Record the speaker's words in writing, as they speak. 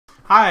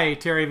Hi,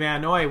 Terry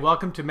VanNoy.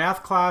 Welcome to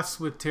Math Class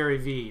with Terry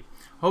V.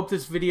 Hope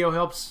this video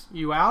helps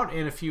you out,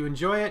 and if you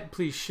enjoy it,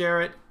 please share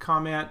it,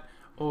 comment,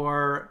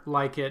 or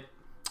like it.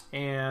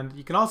 And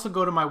you can also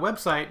go to my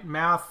website,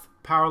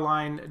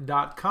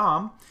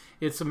 MathPowerLine.com.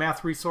 It's a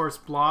math resource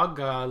blog,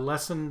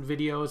 lesson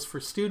videos for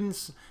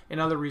students, and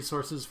other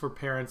resources for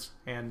parents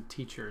and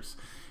teachers.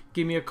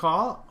 Give me a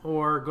call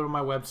or go to my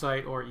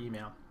website or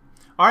email.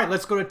 All right,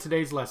 let's go to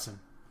today's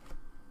lesson.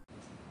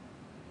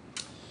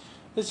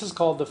 This is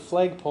called the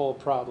Flagpole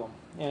Problem,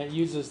 and it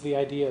uses the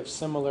idea of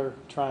similar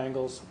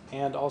triangles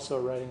and also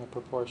writing a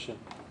proportion.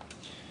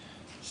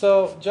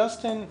 So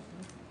Justin,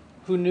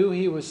 who knew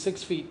he was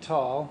 6 feet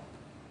tall,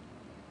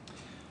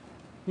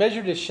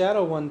 measured his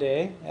shadow one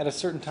day at a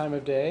certain time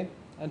of day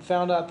and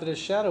found out that his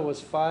shadow was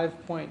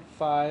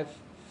 5.5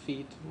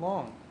 feet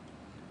long.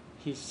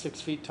 He's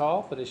 6 feet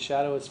tall, but his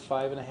shadow is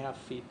 5.5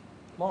 feet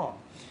long.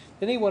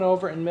 Then he went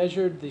over and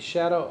measured the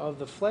shadow of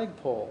the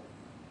flagpole,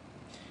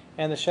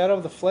 and the shadow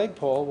of the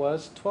flagpole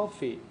was 12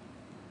 feet.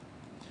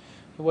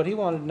 And what he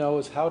wanted to know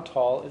is how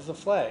tall is the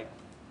flag.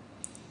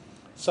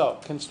 So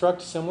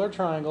construct similar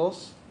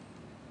triangles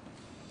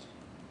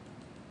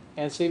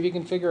and see if you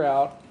can figure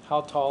out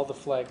how tall the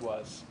flag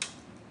was.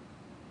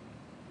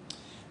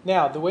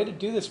 Now, the way to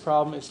do this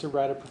problem is to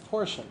write a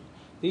proportion.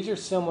 These are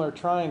similar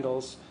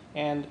triangles,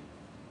 and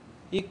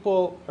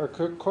equal or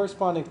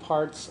corresponding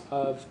parts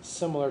of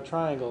similar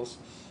triangles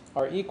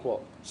are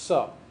equal.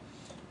 So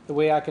the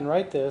way I can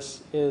write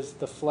this is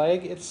the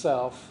flag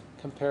itself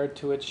compared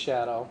to its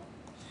shadow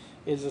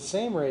is the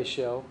same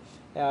ratio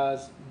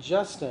as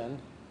Justin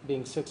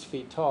being 6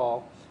 feet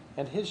tall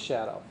and his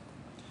shadow.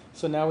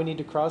 So now we need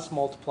to cross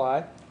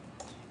multiply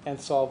and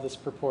solve this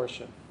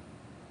proportion.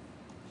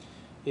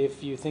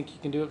 If you think you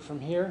can do it from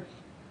here,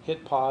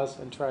 hit pause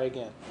and try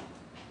again.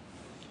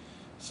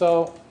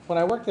 So when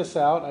I work this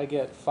out, I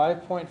get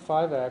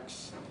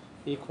 5.5x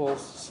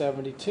equals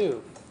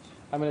 72.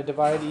 I'm going to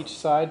divide each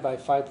side by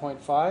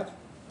 5.5,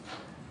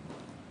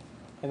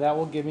 and that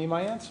will give me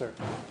my answer.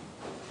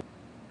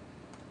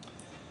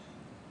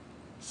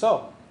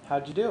 So,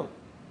 how'd you do?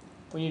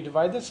 When you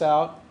divide this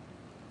out,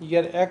 you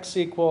get x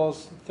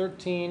equals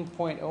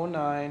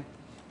 13.09,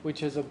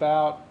 which is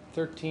about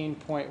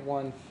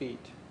 13.1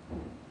 feet.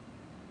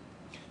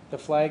 The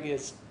flag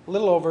is a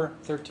little over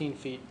 13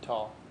 feet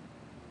tall.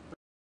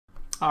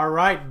 All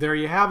right, there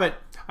you have it.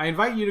 I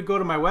invite you to go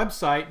to my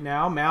website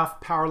now,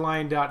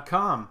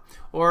 MathPowerLine.com,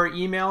 or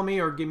email me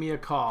or give me a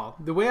call.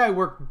 The way I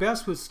work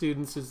best with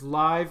students is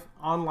live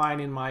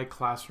online in my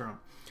classroom.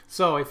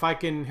 So if I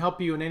can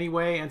help you in any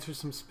way, answer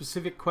some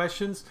specific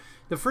questions,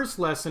 the first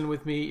lesson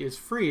with me is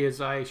free as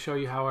I show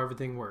you how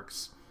everything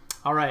works.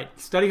 All right,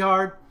 study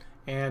hard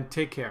and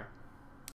take care.